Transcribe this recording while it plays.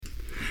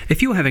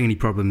If you're having any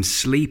problems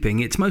sleeping,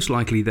 it's most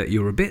likely that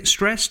you're a bit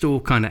stressed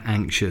or kind of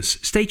anxious.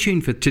 Stay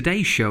tuned for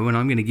today's show, and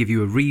I'm going to give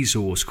you a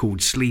resource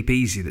called Sleep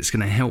Easy that's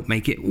going to help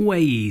make it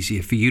way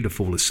easier for you to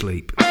fall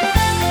asleep.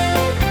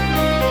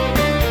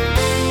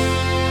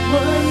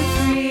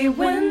 Worry-Free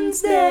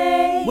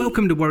Wednesday.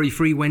 Welcome to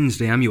Worry-Free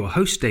Wednesday. I'm your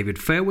host, David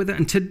Fairweather,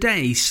 and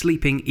today,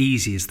 sleeping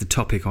easy is the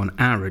topic on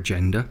our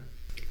agenda.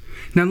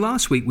 Now,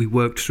 last week we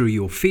worked through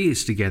your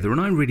fears together,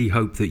 and I really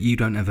hope that you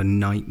don't have a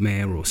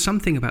nightmare or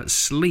something about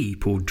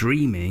sleep or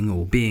dreaming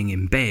or being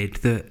in bed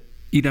that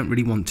you don't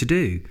really want to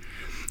do.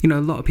 You know,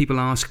 a lot of people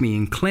ask me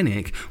in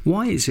clinic,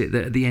 why is it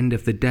that at the end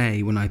of the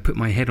day when I put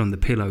my head on the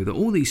pillow that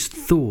all these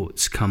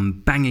thoughts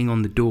come banging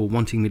on the door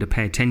wanting me to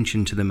pay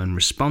attention to them and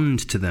respond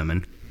to them?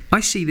 And I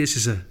see this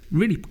as a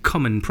really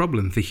common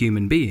problem for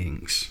human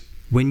beings.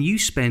 When you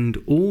spend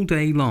all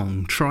day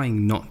long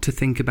trying not to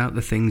think about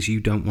the things you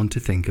don't want to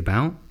think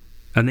about,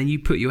 and then you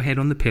put your head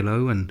on the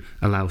pillow and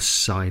allow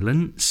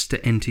silence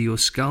to enter your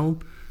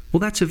skull, well,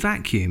 that's a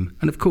vacuum.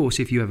 And of course,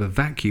 if you have a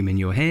vacuum in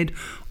your head,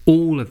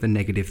 all of the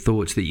negative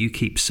thoughts that you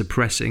keep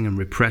suppressing and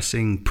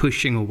repressing,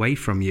 pushing away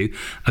from you,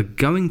 are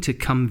going to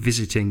come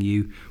visiting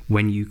you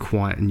when you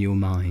quieten your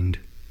mind.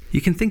 You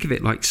can think of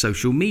it like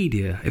social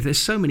media. If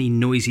there's so many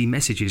noisy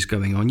messages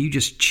going on, you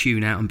just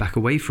tune out and back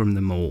away from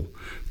them all.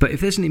 But if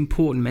there's an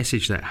important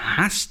message that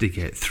has to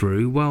get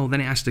through, well,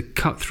 then it has to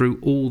cut through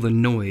all the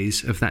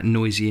noise of that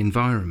noisy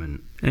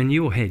environment. And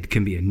your head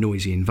can be a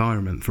noisy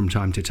environment from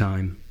time to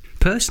time.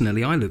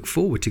 Personally, I look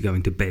forward to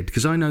going to bed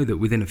because I know that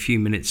within a few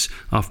minutes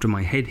after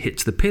my head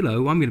hits the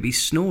pillow, I'm going to be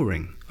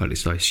snoring. Or at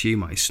least I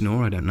assume I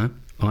snore, I don't know.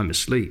 I'm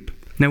asleep.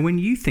 Now, when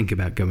you think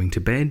about going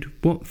to bed,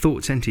 what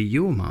thoughts enter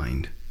your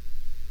mind?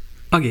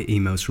 I get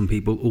emails from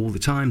people all the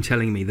time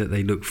telling me that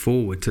they look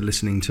forward to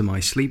listening to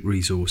my sleep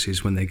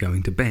resources when they're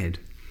going to bed.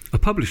 I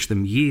published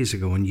them years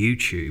ago on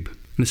YouTube,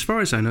 and as far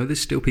as I know, there's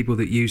still people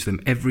that use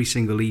them every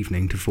single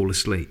evening to fall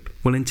asleep.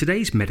 Well, in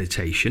today's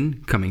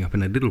meditation, coming up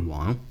in a little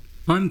while,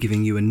 I'm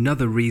giving you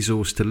another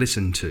resource to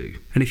listen to.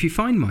 And if you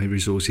find my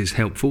resources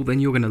helpful,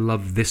 then you're going to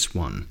love this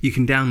one. You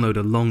can download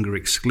a longer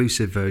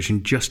exclusive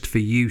version just for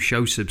you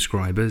show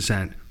subscribers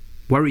at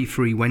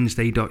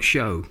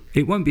worryfreewednesday.show.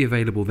 It won't be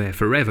available there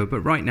forever,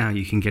 but right now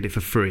you can get it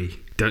for free.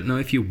 Don't know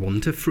if you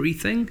want a free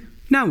thing?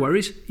 No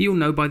worries, you'll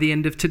know by the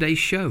end of today's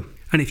show.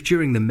 And if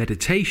during the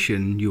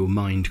meditation your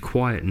mind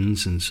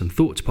quietens and some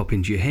thoughts pop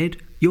into your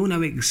head, you'll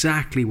know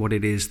exactly what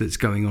it is that's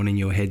going on in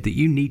your head that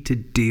you need to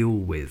deal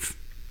with,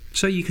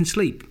 so you can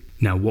sleep.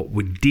 Now, what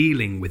would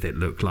dealing with it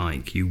look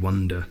like, you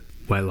wonder?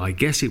 Well, I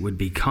guess it would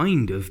be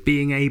kind of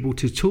being able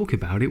to talk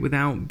about it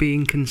without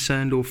being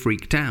concerned or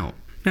freaked out.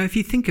 Now, if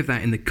you think of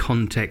that in the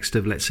context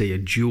of, let's say, a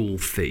jewel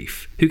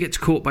thief who gets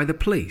caught by the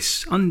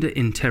police, under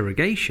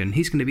interrogation,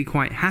 he's going to be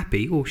quite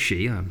happy, or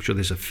she, I'm sure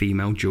there's a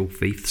female jewel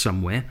thief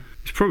somewhere.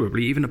 There's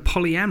probably even a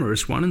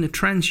polyamorous one and a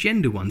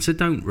transgender one, so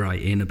don't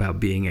write in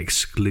about being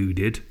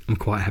excluded. I'm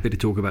quite happy to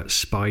talk about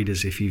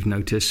spiders, if you've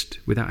noticed,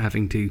 without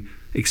having to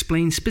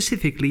explain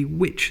specifically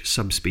which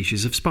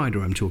subspecies of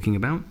spider I'm talking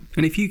about.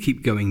 And if you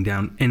keep going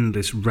down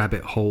endless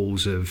rabbit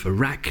holes of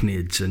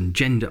arachnids and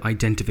gender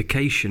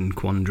identification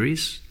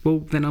quandaries, well,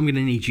 then I'm going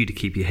to need you to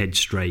keep your head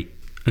straight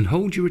and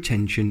hold your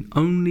attention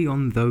only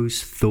on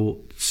those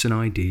thoughts and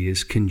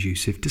ideas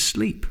conducive to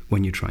sleep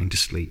when you're trying to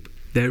sleep.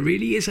 There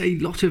really is a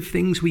lot of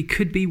things we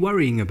could be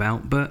worrying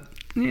about, but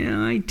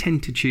I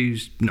tend to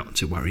choose not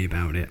to worry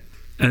about it.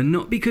 And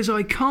not because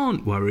I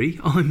can't worry.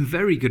 I'm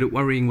very good at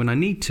worrying when I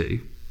need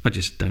to. I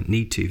just don't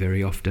need to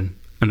very often,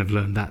 and I've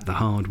learned that the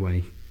hard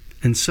way.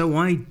 And so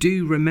I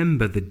do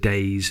remember the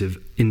days of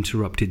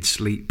interrupted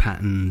sleep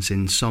patterns,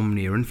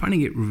 insomnia, and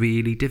finding it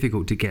really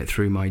difficult to get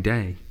through my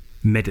day.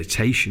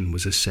 Meditation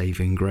was a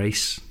saving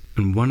grace,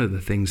 and one of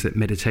the things that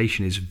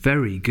meditation is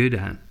very good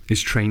at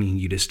is training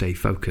you to stay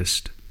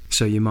focused,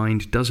 so your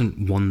mind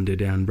doesn't wander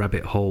down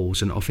rabbit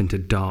holes and off into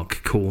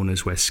dark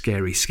corners where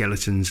scary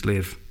skeletons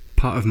live.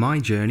 Part of my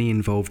journey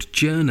involved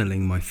journaling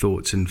my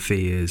thoughts and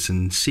fears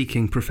and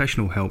seeking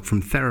professional help from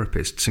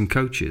therapists and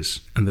coaches.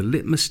 And the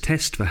litmus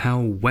test for how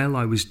well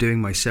I was doing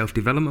my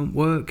self-development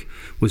work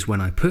was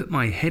when I put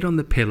my head on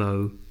the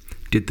pillow,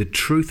 did the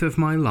truth of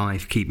my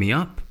life keep me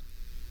up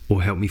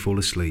or help me fall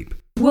asleep?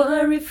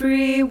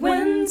 Worry-Free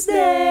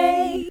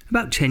Wednesday.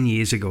 About 10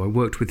 years ago, I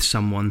worked with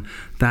someone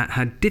that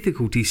had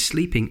difficulty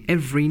sleeping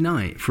every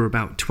night for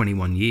about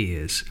 21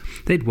 years.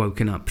 They'd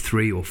woken up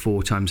 3 or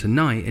 4 times a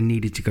night and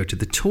needed to go to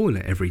the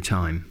toilet every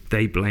time.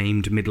 They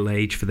blamed middle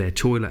age for their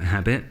toilet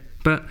habit,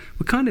 but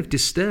were kind of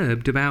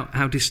disturbed about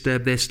how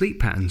disturbed their sleep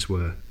patterns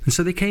were. And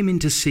so they came in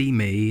to see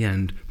me,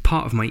 and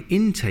part of my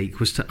intake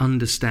was to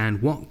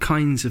understand what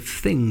kinds of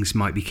things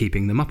might be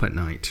keeping them up at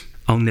night.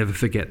 I'll never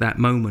forget that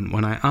moment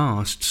when I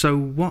asked, so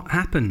what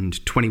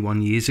happened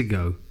 21 years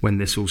ago when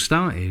this all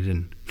started?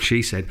 And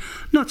she said,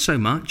 not so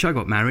much, I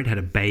got married, had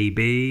a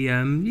baby,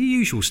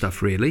 usual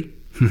stuff really.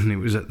 And it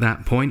was at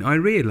that point I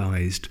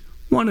realised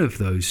one of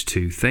those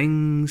two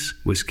things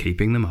was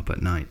keeping them up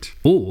at night.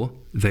 Or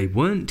they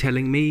weren't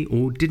telling me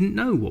or didn't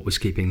know what was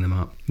keeping them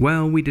up.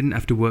 Well, we didn't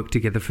have to work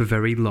together for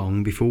very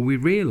long before we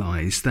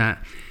realised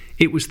that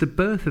It was the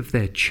birth of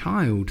their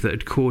child that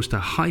had caused a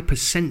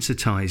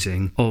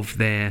hypersensitizing of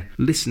their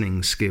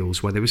listening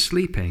skills while they were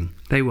sleeping.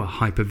 They were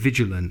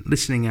hypervigilant,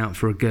 listening out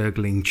for a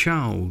gurgling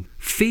child,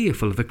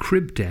 fearful of a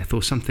crib death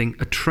or something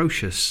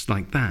atrocious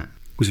like that.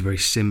 It was a very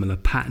similar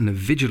pattern of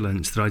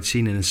vigilance that I'd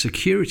seen in a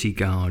security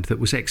guard that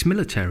was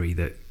ex-military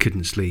that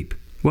couldn't sleep.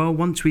 Well,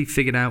 once we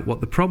figured out what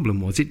the problem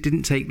was, it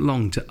didn't take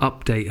long to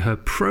update her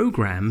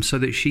program so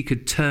that she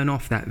could turn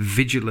off that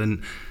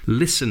vigilant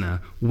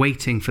listener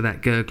waiting for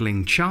that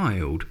gurgling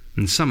child.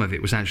 And some of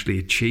it was actually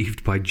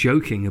achieved by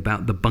joking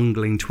about the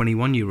bungling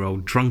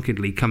 21-year-old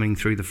drunkenly coming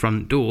through the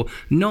front door,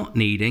 not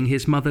needing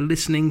his mother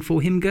listening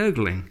for him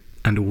gurgling.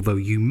 And although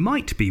you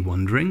might be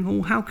wondering,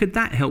 oh, how could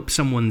that help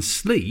someone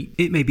sleep?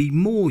 It may be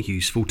more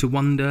useful to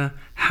wonder,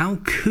 how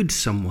could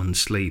someone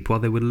sleep while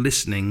they were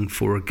listening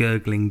for a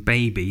gurgling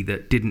baby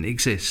that didn't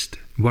exist,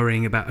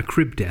 worrying about a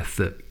crib death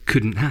that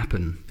couldn't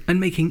happen, and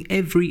making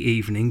every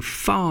evening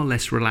far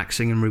less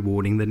relaxing and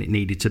rewarding than it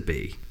needed to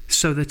be?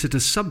 So that at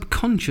a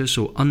subconscious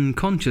or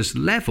unconscious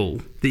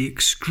level, the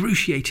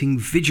excruciating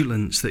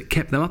vigilance that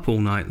kept them up all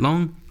night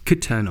long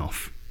could turn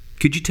off.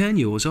 Could you turn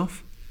yours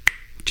off?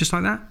 Just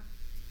like that?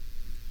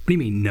 What do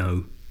you mean,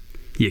 no?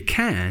 You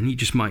can, you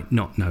just might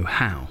not know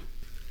how.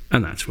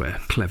 And that's where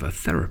clever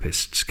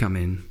therapists come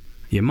in.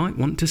 You might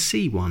want to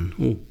see one,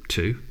 or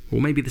two,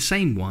 or maybe the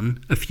same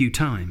one a few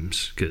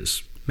times,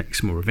 because it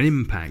makes more of an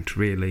impact,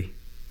 really.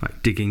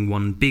 Like digging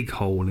one big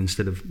hole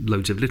instead of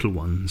loads of little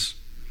ones.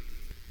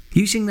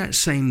 Using that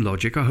same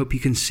logic, I hope you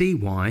can see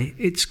why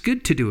it's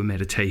good to do a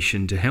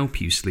meditation to help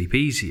you sleep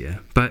easier,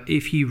 but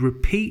if you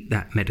repeat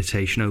that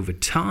meditation over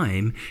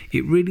time,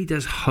 it really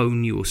does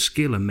hone your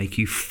skill and make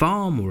you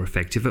far more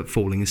effective at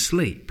falling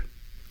asleep.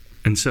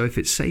 And so if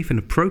it's safe and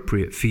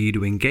appropriate for you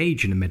to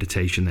engage in a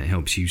meditation that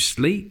helps you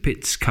sleep,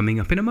 it's coming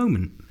up in a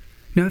moment.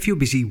 Now, if you're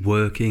busy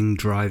working,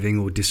 driving,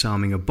 or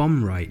disarming a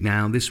bomb right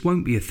now, this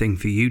won't be a thing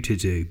for you to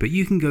do, but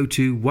you can go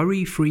to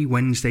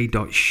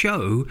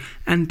worryfreewednesday.show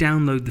and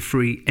download the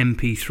free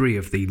MP3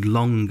 of the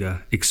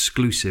longer,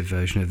 exclusive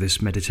version of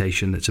this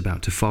meditation that's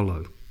about to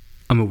follow.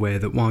 I'm aware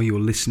that while you're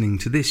listening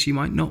to this, you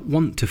might not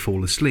want to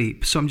fall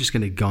asleep, so I'm just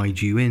going to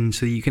guide you in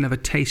so you can have a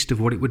taste of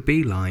what it would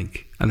be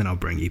like, and then I'll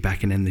bring you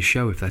back and end the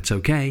show if that's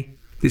okay.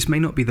 This may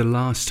not be the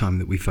last time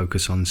that we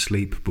focus on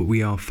sleep, but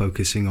we are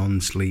focusing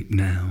on sleep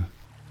now.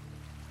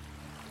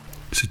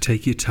 So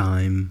take your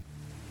time,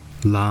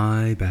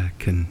 lie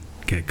back and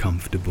get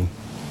comfortable.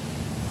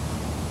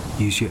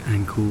 Use your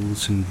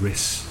ankles and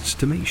wrists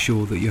to make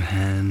sure that your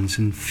hands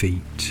and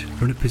feet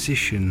are in a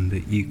position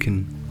that you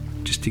can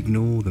just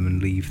ignore them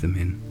and leave them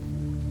in.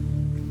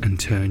 And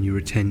turn your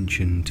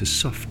attention to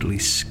softly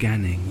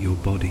scanning your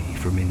body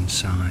from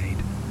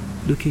inside,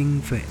 looking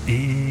for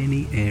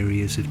any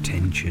areas of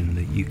tension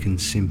that you can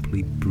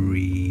simply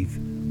breathe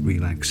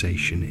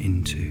relaxation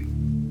into.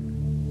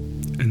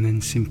 And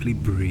then simply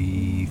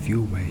breathe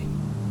your way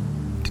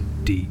to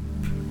deep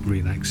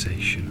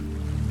relaxation.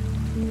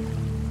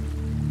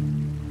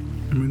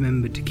 And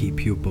remember to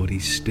keep your body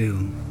still,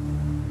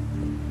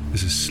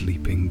 as a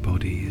sleeping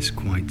body is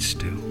quite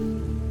still.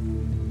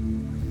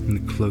 And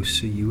the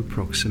closer you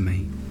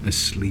approximate a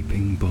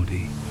sleeping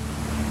body,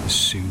 the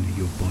sooner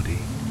your body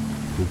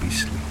will be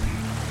sleeping.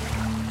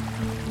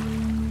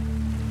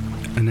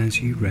 And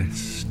as you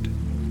rest,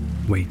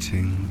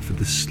 waiting for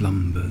the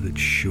slumber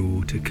that's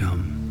sure to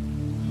come,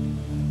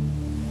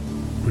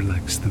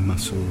 relax the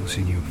muscles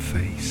in your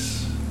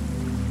face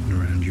and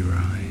around your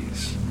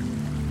eyes,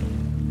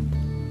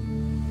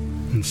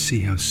 and see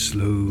how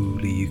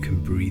slowly you can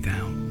breathe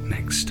out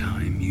next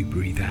time you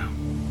breathe out.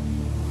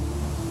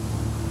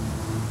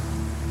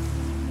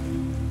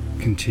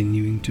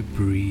 Continuing to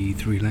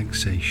breathe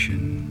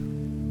relaxation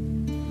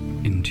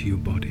into your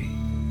body.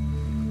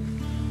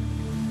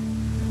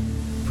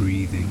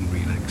 Breathing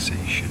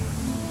relaxation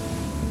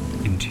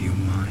into your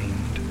mind.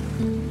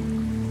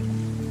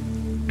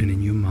 And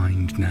in your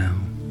mind now,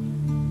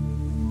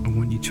 I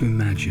want you to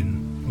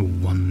imagine a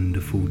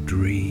wonderful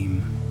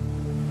dream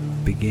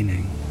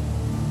beginning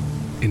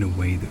in a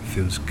way that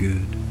feels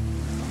good.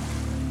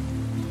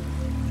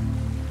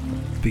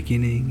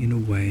 Beginning in a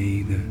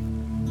way that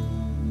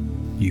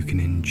you can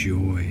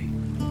enjoy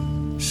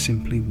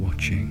simply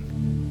watching.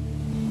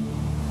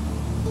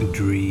 A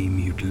dream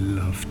you'd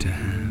love to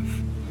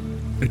have.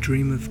 A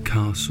dream of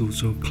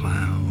castles or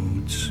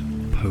clouds,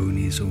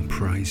 ponies or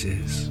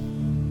prizes,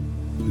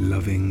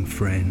 loving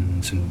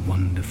friends and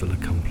wonderful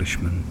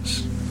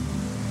accomplishments.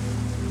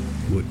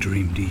 What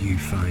dream do you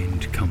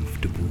find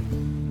comfortable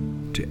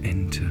to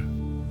enter?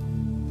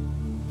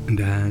 And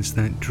as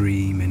that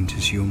dream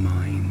enters your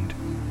mind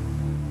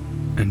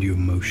and your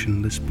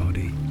motionless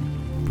body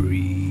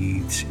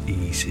breathes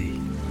easy,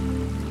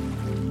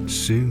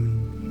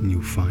 soon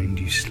you'll find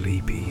you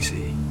sleep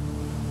easy.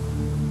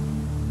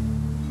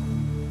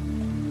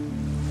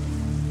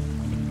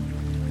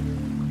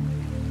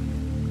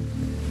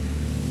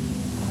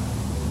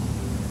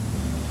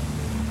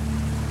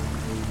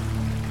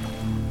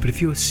 But if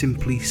you're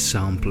simply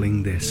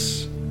sampling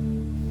this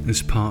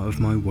as part of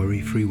my Worry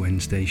Free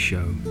Wednesday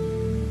show,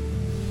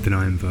 then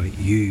I invite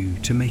you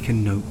to make a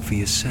note for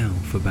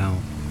yourself about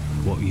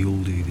what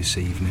you'll do this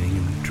evening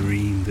and the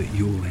dream that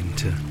you'll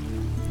enter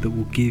that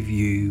will give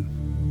you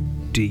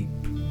deep,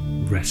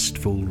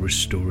 restful,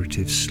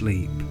 restorative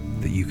sleep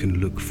that you can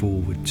look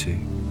forward to.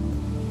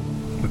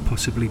 By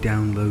possibly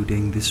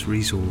downloading this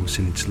resource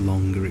in its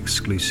longer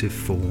exclusive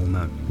form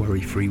at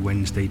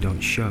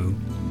worryfreewednesday.show,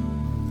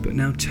 but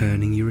now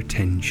turning your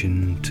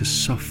attention to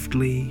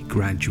softly,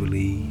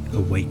 gradually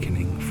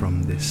awakening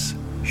from this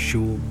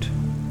short,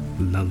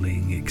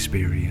 lulling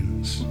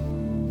experience.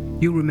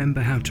 You'll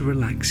remember how to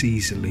relax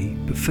easily,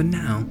 but for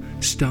now,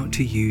 start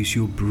to use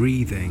your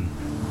breathing.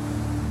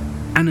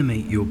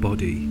 Animate your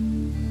body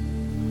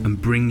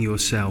and bring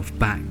yourself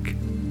back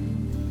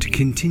to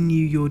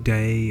continue your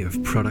day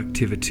of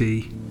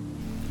productivity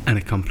and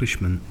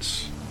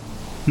accomplishments.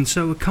 And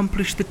so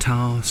accomplish the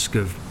task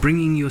of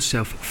bringing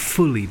yourself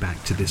fully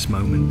back to this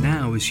moment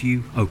now as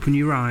you open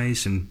your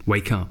eyes and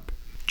wake up.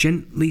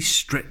 Gently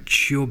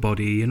stretch your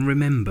body and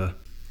remember,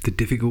 the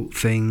difficult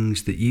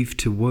things that you've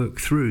to work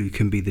through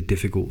can be the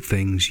difficult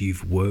things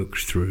you've worked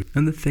through,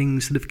 and the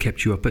things that have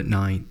kept you up at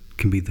night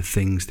can be the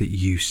things that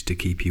used to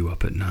keep you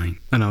up at night.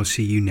 And I'll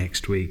see you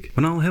next week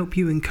when I'll help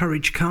you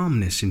encourage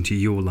calmness into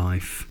your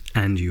life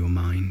and your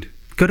mind.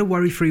 Go to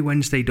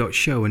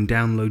worryfreewednesday.show and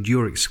download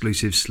your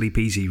exclusive Sleep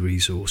Easy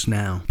resource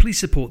now. Please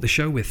support the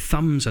show with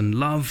thumbs and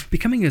love.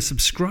 Becoming a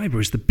subscriber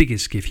is the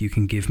biggest gift you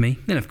can give me.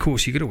 Then, of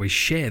course, you could always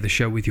share the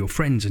show with your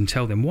friends and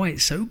tell them why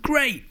it's so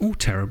great or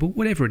terrible,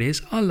 whatever it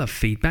is. I love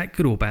feedback,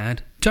 good or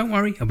bad. Don't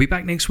worry, I'll be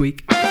back next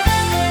week.